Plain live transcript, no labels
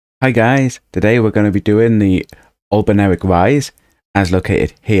Hi guys, today we're going to be doing the Albinauric Rise as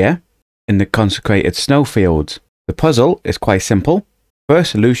located here in the Consecrated Snowfields. The puzzle is quite simple.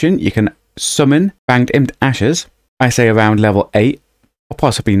 First solution, you can summon Fanged imp ashes, I say around level 8 or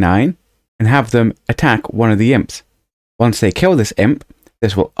possibly 9, and have them attack one of the imps. Once they kill this imp,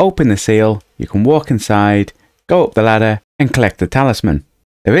 this will open the seal, you can walk inside, go up the ladder and collect the talisman.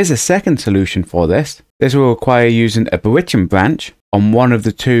 There is a second solution for this. This will require using a bewitching branch on one of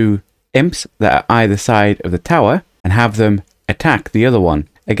the two imps that are either side of the tower and have them attack the other one.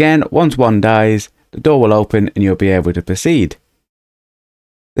 Again, once one dies, the door will open and you'll be able to proceed.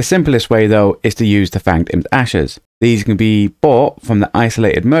 The simplest way though is to use the Fanged imp ashes. These can be bought from the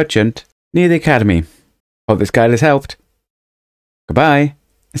isolated merchant near the academy. Hope this guide has helped. Goodbye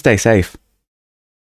and stay safe.